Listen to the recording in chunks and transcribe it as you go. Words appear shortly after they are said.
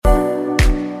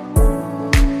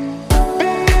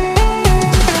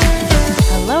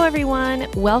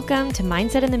Welcome to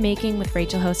Mindset in the Making with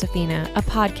Rachel Josefina, a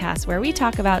podcast where we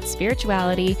talk about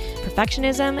spirituality,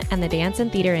 perfectionism, and the dance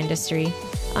and theater industry.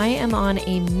 I am on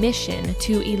a mission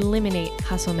to eliminate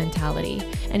hustle mentality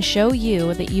and show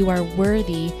you that you are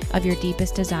worthy of your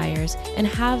deepest desires and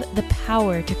have the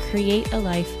power to create a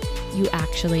life you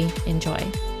actually enjoy.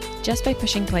 Just by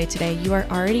pushing play today, you are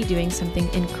already doing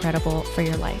something incredible for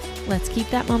your life. Let's keep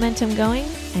that momentum going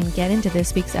and get into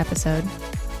this week's episode.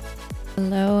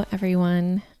 Hello,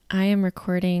 everyone. I am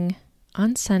recording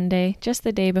on Sunday, just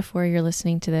the day before you're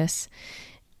listening to this,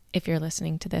 if you're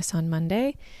listening to this on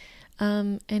Monday.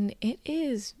 And it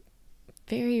is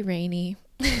very rainy,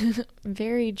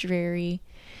 very dreary,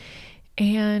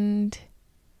 and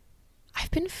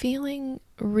I've been feeling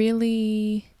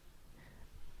really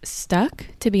stuck,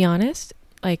 to be honest.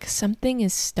 Like something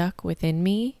is stuck within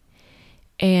me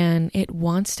and it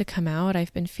wants to come out.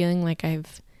 I've been feeling like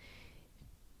I've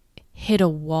hit a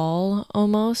wall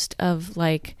almost of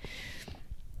like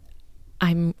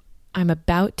I'm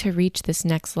about to reach this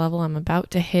next level. I'm about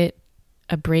to hit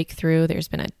a breakthrough. There's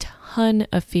been a ton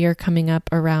of fear coming up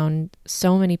around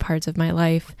so many parts of my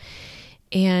life.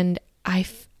 And I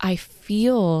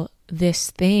feel this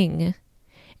thing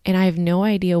and I have no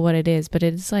idea what it is, but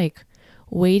it's like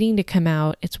waiting to come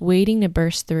out. It's waiting to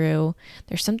burst through.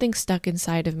 There's something stuck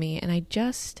inside of me and I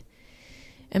just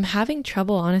am having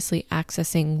trouble honestly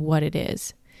accessing what it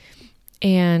is.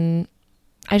 And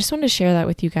I just wanted to share that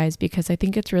with you guys because I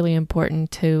think it's really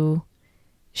important to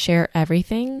share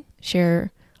everything,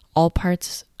 share all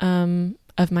parts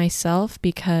of myself,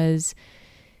 because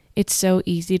it's so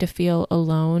easy to feel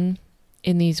alone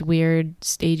in these weird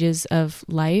stages of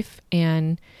life.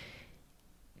 And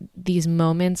these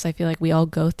moments, I feel like we all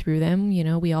go through them, you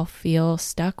know, we all feel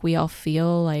stuck. We all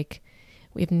feel like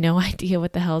we have no idea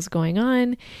what the hell's going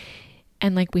on.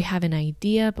 And like we have an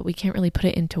idea, but we can't really put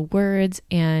it into words.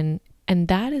 And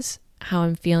that is how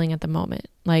I'm feeling at the moment.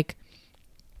 Like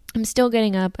I'm still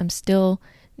getting up. I'm still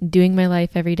doing my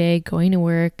life every day, going to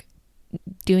work,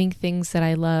 doing things that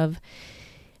I love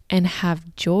and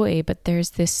have joy. But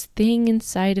there's this thing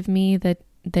inside of me that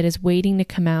is waiting to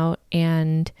come out.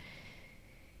 And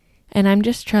I'm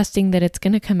just trusting that it's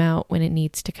going to come out when it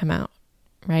needs to come out,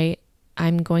 right?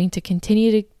 I'm going to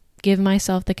continue to give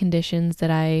myself the conditions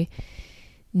that I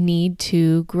need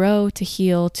to grow, to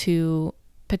heal, to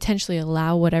potentially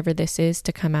allow whatever this is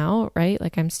to come out, right?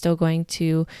 Like I'm still going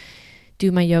to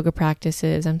do my yoga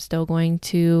practices. I'm still going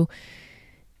to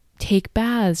take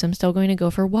baths. I'm still going to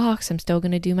go for walks. I'm still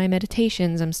going to do my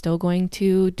meditations. I'm still going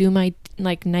to do my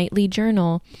like nightly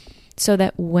journal so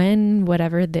that when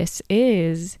whatever this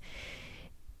is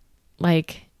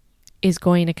like is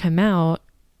going to come out,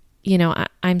 you know,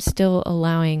 I'm still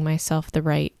allowing myself the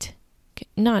right,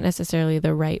 not necessarily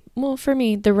the right, well, for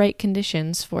me, the right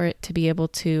conditions for it to be able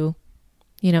to,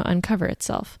 you know, uncover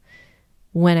itself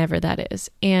whenever that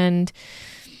is. And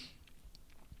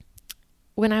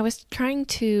when I was trying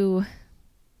to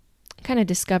kind of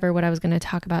discover what I was going to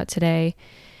talk about today,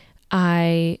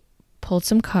 I pulled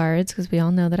some cards because we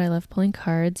all know that I love pulling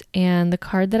cards. And the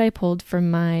card that I pulled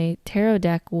from my tarot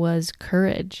deck was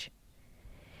Courage.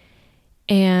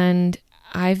 And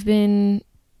I've been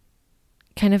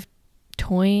kind of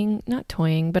not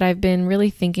toying, but I've been really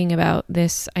thinking about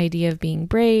this idea of being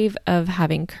brave, of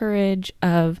having courage,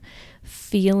 of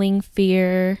feeling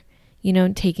fear, you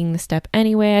know, taking the step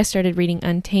anyway. I started reading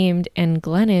Untamed, and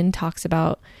Glennon talks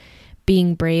about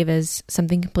being brave as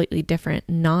something completely different,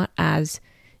 not as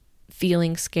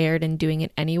feeling scared and doing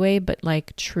it anyway, but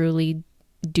like truly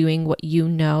doing what you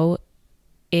know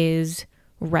is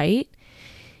right.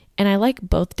 And I like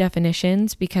both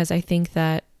definitions because I think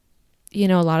that, you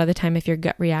know, a lot of the time if your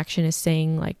gut reaction is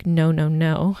saying like, no,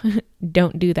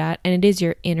 don't do that. And it is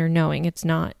your inner knowing. It's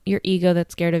not your ego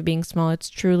that's scared of being small.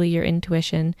 It's truly your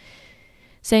intuition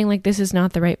saying like, this is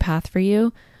not the right path for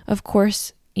you. Of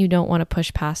course, you don't want to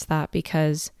push past that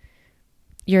because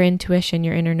your intuition,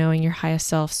 your inner knowing, your highest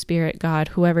self, spirit, God,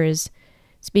 whoever is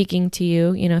speaking to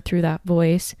you, you know, through that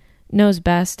voice knows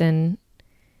best. And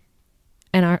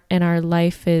our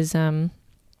life is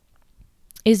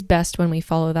best when we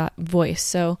follow that voice.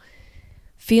 So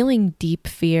feeling deep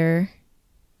fear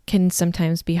can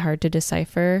sometimes be hard to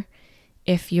decipher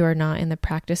if you are not in the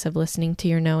practice of listening to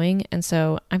your knowing. And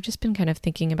so I've just been kind of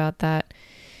thinking about that,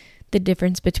 the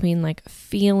difference between like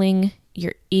feeling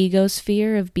your ego's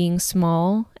fear of being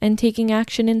small and taking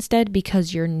action instead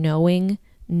because your knowing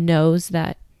knows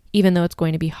that even though it's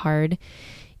going to be hard,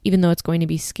 even though it's going to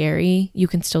be scary, you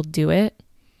can still do it.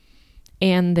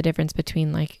 And the difference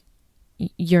between like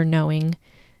your knowing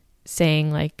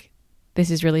saying like,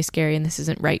 this is really scary and this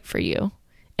isn't right for you.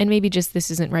 and maybe just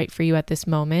this isn't right for you at this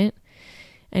moment,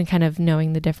 and kind of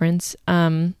knowing the difference.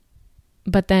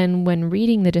 But then when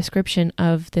reading the description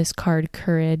of this card,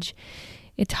 Courage,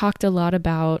 it talked a lot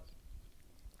about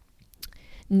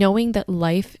knowing that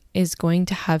life is going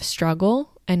to have struggle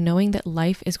and knowing that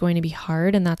life is going to be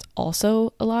hard. And that's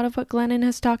also a lot of what Glennon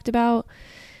has talked about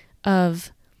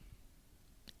of,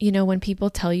 when people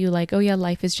tell you like, oh yeah,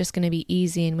 life is just going to be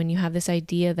easy. And when you have this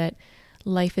idea that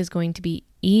life is going to be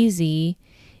easy,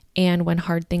 and when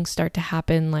hard things start to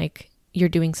happen, like you're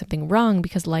doing something wrong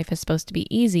because life is supposed to be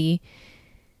easy,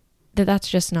 that's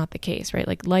just not the case, right?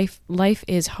 Like life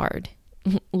is hard.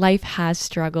 Life has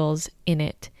struggles in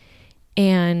it.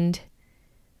 And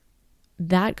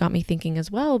that got me thinking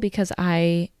as well, because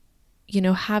I,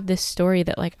 have this story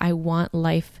that like, I want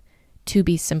life to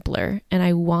be simpler and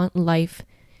I want life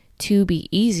to be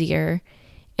easier.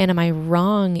 And am I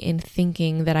wrong in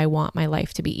thinking that I want my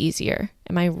life to be easier?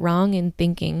 Am I wrong in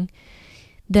thinking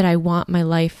that I want my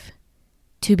life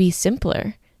to be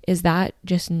simpler? Is that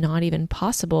just not even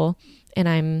possible? And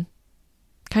I'm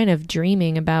kind of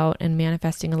dreaming about and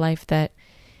manifesting a life that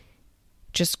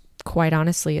just quite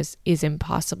honestly is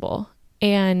impossible.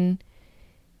 And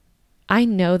I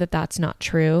know that that's not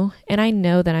true. And I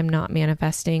know that I'm not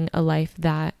manifesting a life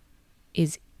that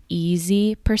is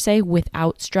easy per se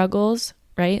without struggles,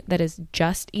 right? That is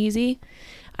just easy.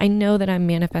 I know that I'm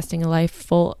manifesting a life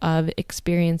full of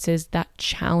experiences that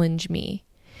challenge me.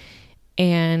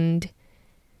 And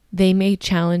they may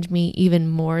challenge me even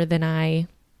more than I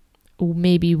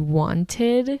maybe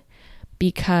wanted,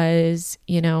 because,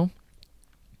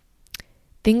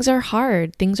 things are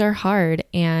hard.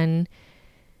 And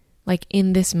like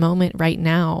in this moment right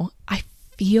now, I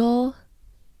feel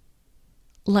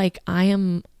like I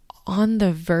am on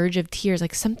the verge of tears.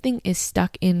 Like something is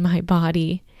stuck in my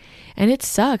body and it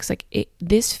sucks. Like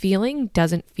this feeling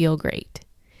doesn't feel great.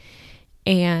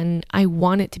 And I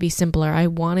want it to be simpler. I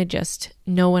want to just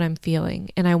know what I'm feeling,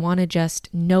 and I want to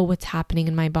just know what's happening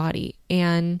in my body.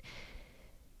 And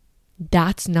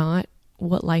that's not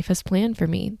what life has planned for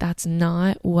me. That's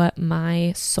not what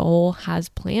my soul has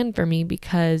planned for me,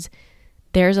 because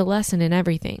there's a lesson in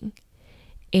everything.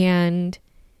 And,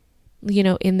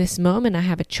 in this moment, I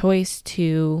have a choice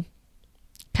to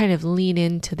kind of lean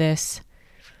into this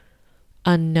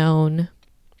unknown,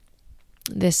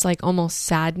 this like almost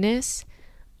sadness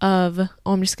of,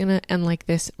 I'm just going to end like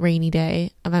this rainy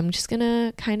day of, I'm just going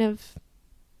to kind of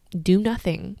do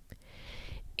nothing.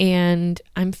 And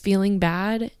I'm feeling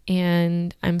bad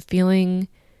and I'm feeling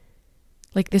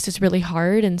like this is really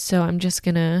hard. And so I'm just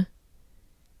going to,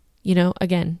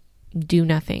 again, do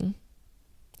nothing.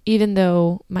 Even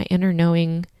though my inner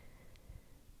knowing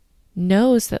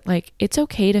knows that like, it's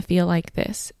okay to feel like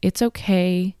this. It's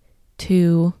okay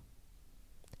to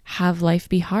have life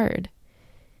be hard.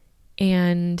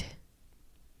 And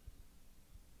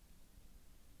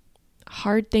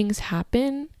hard things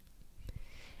happen.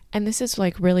 And this is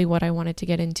like really what I wanted to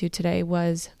get into today,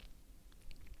 was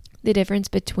the difference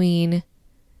between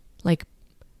like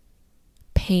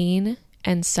pain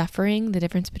and suffering, the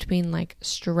difference between like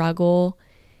struggle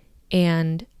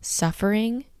and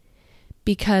suffering.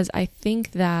 Because I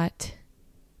think that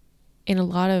in a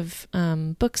lot of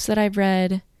books that I've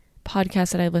read,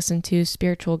 podcasts that I've listened to,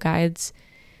 spiritual guides,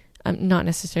 not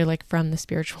necessarily like from the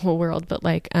spiritual world, but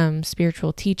like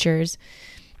spiritual teachers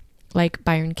like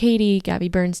Byron Katie, Gabby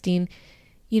Bernstein,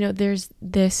 there's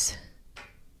this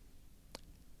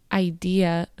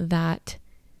idea that,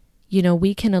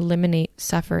 we can eliminate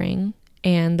suffering,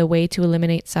 and the way to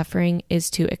eliminate suffering is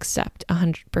to accept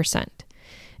 100%.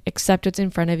 Accept what's in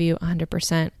front of you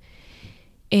 100%.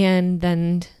 And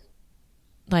then,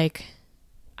 like,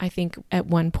 I think at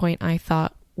one point I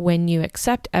thought, when you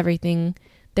accept everything,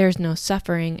 there's no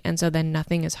suffering, and so then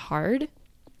nothing is hard.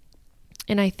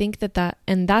 And I think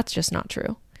and that's just not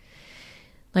true.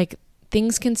 Like,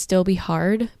 things can still be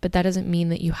hard, but that doesn't mean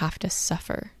that you have to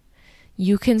suffer.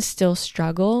 You can still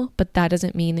struggle, but that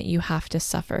doesn't mean that you have to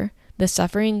suffer. The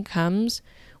suffering comes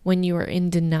when you are in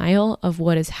denial of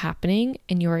what is happening,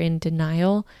 and you are in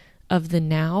denial of the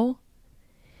now.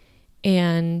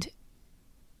 And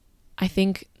I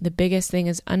think the biggest thing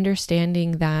is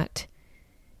understanding that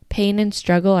pain and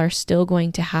struggle are still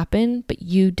going to happen, but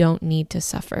you don't need to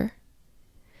suffer.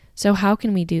 So how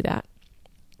can we do that?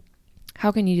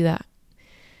 How can you do that?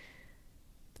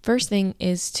 First thing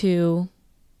is to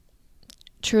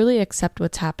truly accept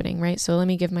what's happening, right? So let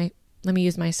me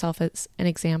use myself as an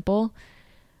example.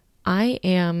 I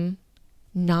am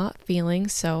not feeling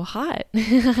so hot.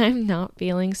 I'm not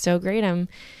feeling so great. I'm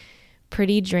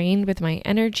pretty drained with my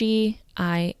energy.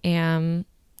 I am,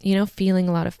 feeling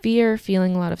a lot of fear,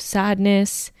 feeling a lot of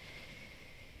sadness,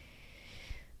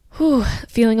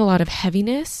 feeling a lot of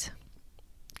heaviness.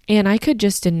 And I could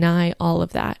just deny all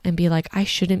of that and be like, I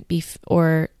shouldn't be,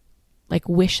 or like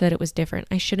wish that it was different.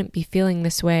 I shouldn't be feeling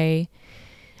this way.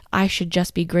 I should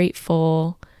just be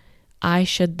grateful. I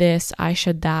should this, I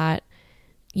should that.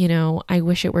 I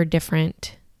wish it were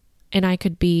different. And I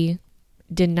could be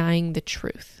denying the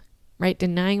truth, right?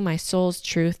 Denying my soul's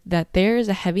truth that there's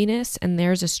a heaviness and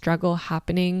there's a struggle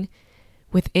happening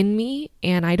within me,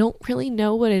 and I don't really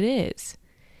know what it is.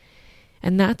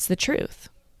 And that's the truth,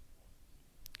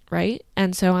 right?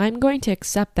 And so I'm going to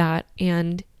accept that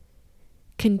and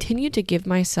continue to give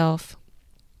myself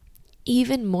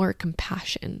even more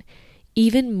compassion,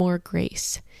 even more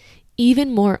grace,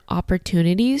 even more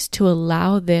opportunities to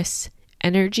allow this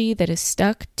energy that is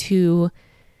stuck to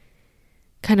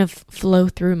kind of flow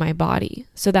through my body.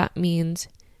 So that means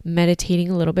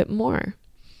meditating a little bit more,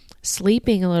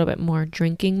 sleeping a little bit more,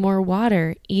 drinking more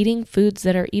water, eating foods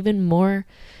that are even more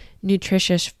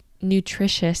nutritious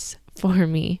for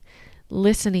me,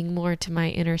 listening more to my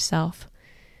inner self,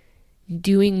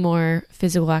 doing more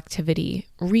physical activity,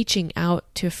 reaching out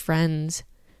to friends,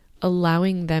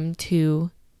 allowing them to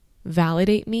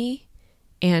validate me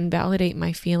and validate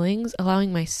my feelings,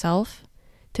 allowing myself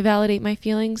to validate my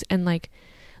feelings, and like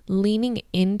leaning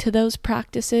into those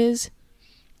practices,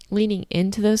 leaning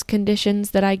into those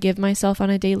conditions that I give myself on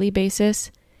a daily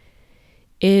basis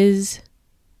is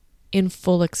in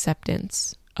full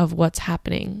acceptance of what's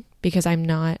happening, because I'm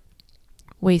not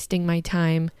wasting my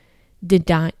time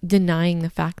denying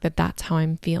the fact that that's how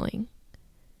I'm feeling,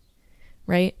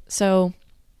 right? So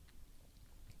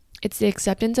it's the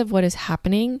acceptance of what is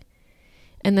happening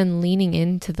and then leaning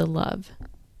into the love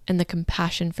and the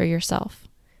compassion for yourself,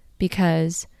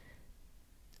 because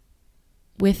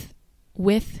with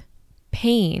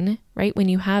pain, right? When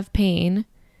you have pain,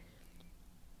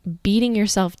 beating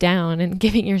yourself down and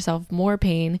giving yourself more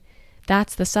pain,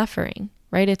 that's the suffering,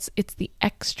 right? It's the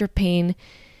extra pain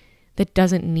that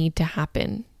doesn't need to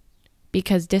happen,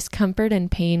 because discomfort and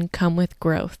pain come with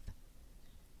growth,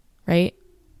 right?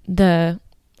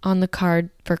 On the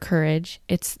card for courage,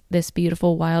 it's this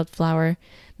beautiful wildflower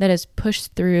that has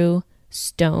pushed through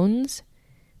stones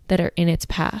that are in its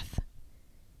path.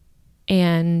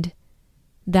 And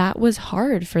that was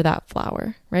hard for that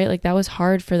flower, right? Like that was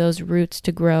hard for those roots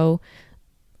to grow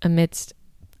amidst,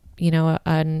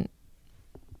 an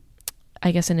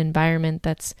environment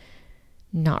that's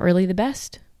not really the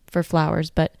best for flowers,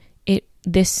 but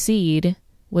this seed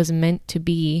was meant to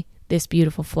be this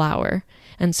beautiful flower.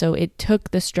 And so it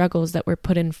took the struggles that were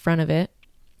put in front of it,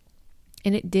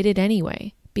 and it did it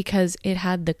anyway, because it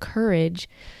had the courage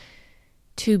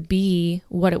to be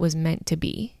what it was meant to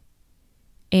be.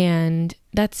 And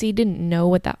that seed didn't know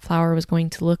what that flower was going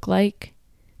to look like.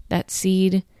 That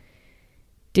seed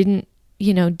didn't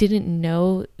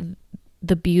know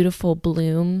the beautiful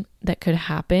bloom that could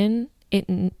happen.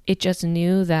 It just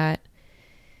knew that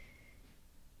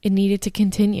it needed to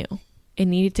continue. It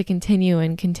needed to continue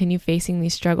and continue facing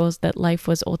these struggles that life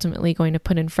was ultimately going to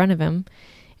put in front of him.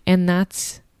 And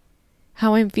that's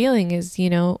how I'm feeling is,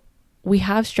 we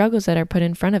have struggles that are put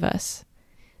in front of us.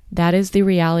 That is the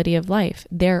reality of life.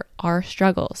 There are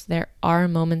struggles. There are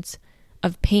moments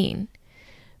of pain,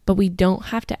 but we don't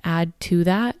have to add to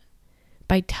that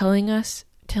by telling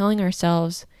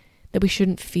ourselves that we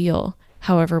shouldn't feel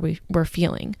however we're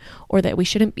feeling, or that we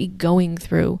shouldn't be going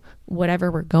through whatever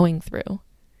we're going through.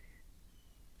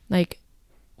 Like,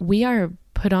 we are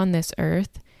put on this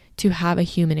earth to have a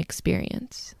human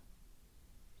experience.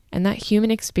 And that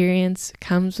human experience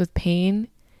comes with pain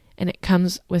and it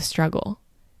comes with struggle,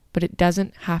 but it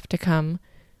doesn't have to come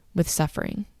with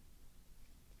suffering.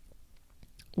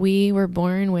 We were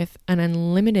born with an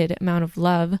unlimited amount of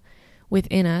love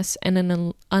within us and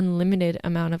an unlimited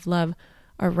amount of love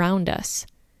around us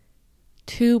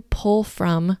to pull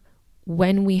from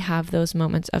when we have those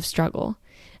moments of struggle.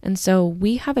 And so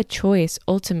we have a choice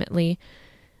ultimately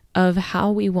of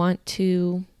how we want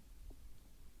to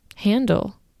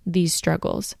handle these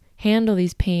struggles, handle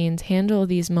these pains, handle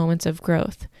these moments of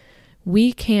growth.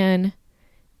 We can,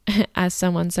 as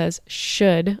someone says,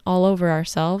 should all over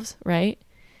ourselves, right?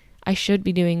 I should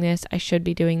be doing this. I should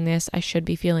be doing this. I should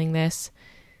be feeling this,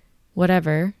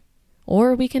 whatever.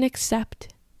 Or we can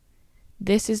accept,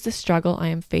 this is the struggle I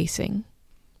am facing.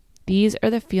 These are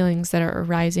the feelings that are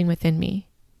arising within me,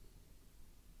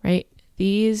 right?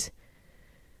 This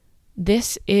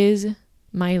is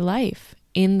my life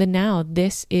in the now.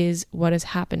 This is what is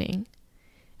happening.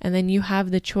 And then you have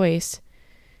the choice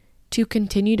to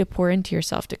continue to pour into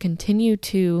yourself, to continue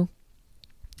to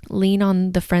Lean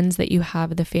on the friends that you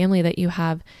have, the family that you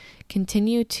have.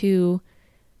 Continue to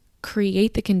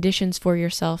create the conditions for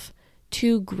yourself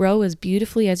to grow as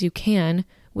beautifully as you can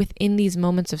within these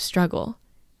moments of struggle.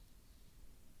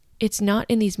 It's not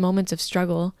in these moments of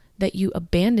struggle that you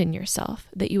abandon yourself,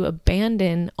 that you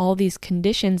abandon all these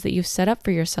conditions that you've set up for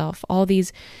yourself, all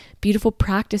these beautiful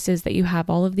practices that you have,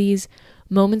 all of these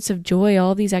moments of joy,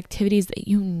 all these activities that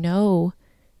you know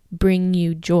bring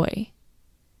you joy.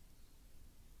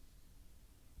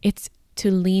 It's to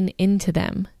lean into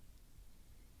them.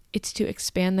 It's to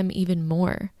expand them even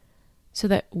more so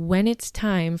that when it's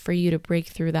time for you to break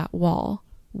through that wall,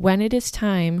 when it is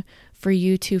time for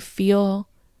you to feel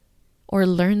or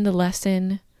learn the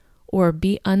lesson or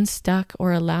be unstuck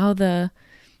or allow the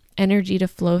energy to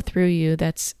flow through you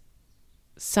that's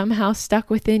somehow stuck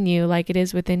within you like it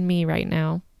is within me right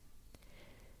now.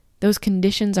 Those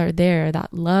conditions are there,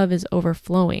 that love is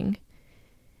overflowing.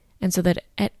 And so that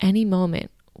at any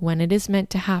moment when it is meant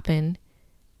to happen,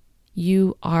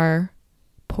 you are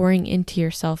pouring into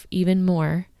yourself even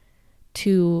more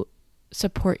to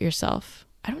support yourself.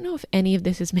 I don't know if any of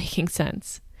this is making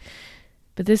sense,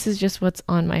 but this is just what's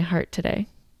on my heart today.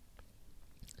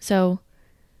 So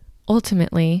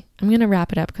ultimately, I'm going to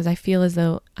wrap it up because I feel as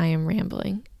though I am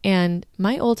rambling. And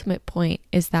my ultimate point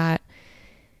is that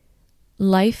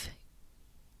life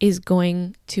is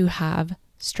going to have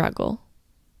struggle,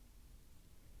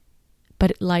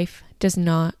 but life does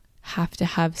not have to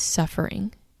have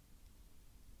suffering.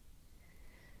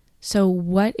 So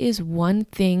what is one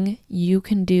thing you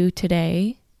can do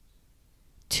today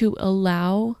to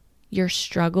allow your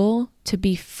struggle to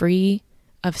be free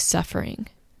of suffering?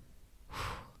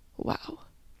 Wow.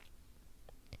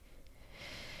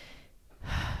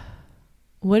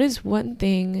 What is one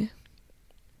thing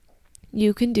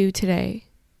you can do today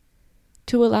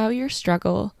to allow your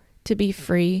struggle to be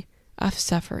free of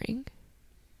suffering?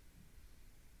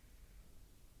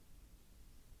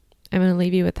 I'm going to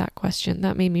leave you with that question.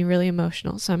 That made me really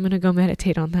emotional, so I'm going to go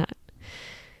meditate on that.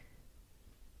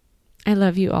 I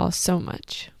love you all so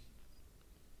much.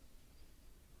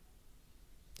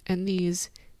 And these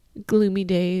gloomy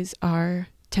days are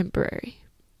temporary.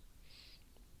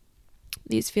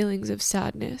 These feelings of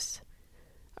sadness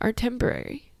are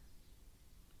temporary.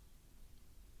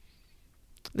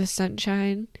 The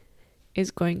sunshine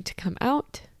is going to come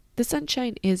out. The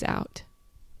sunshine is out.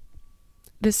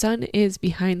 The sun is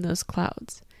behind those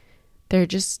clouds. They're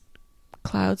just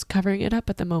clouds covering it up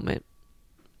at the moment,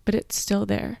 but it's still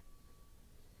there.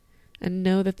 And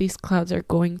know that these clouds are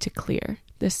going to clear.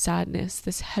 This sadness,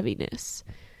 this heaviness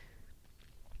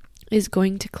is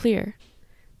going to clear.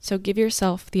 So give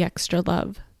yourself the extra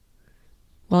love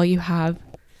while you have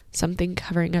something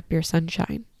covering up your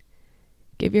sunshine.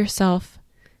 Give yourself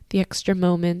the extra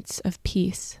moments of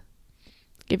peace.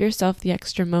 Give yourself the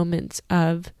extra moments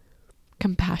of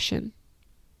compassion.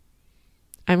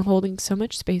 I'm holding so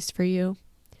much space for you.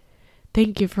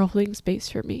 Thank you for holding space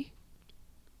for me.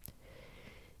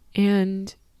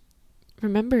 And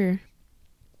remember,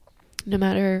 no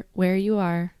matter where you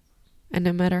are and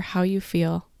no matter how you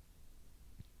feel,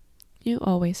 you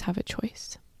always have a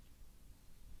choice.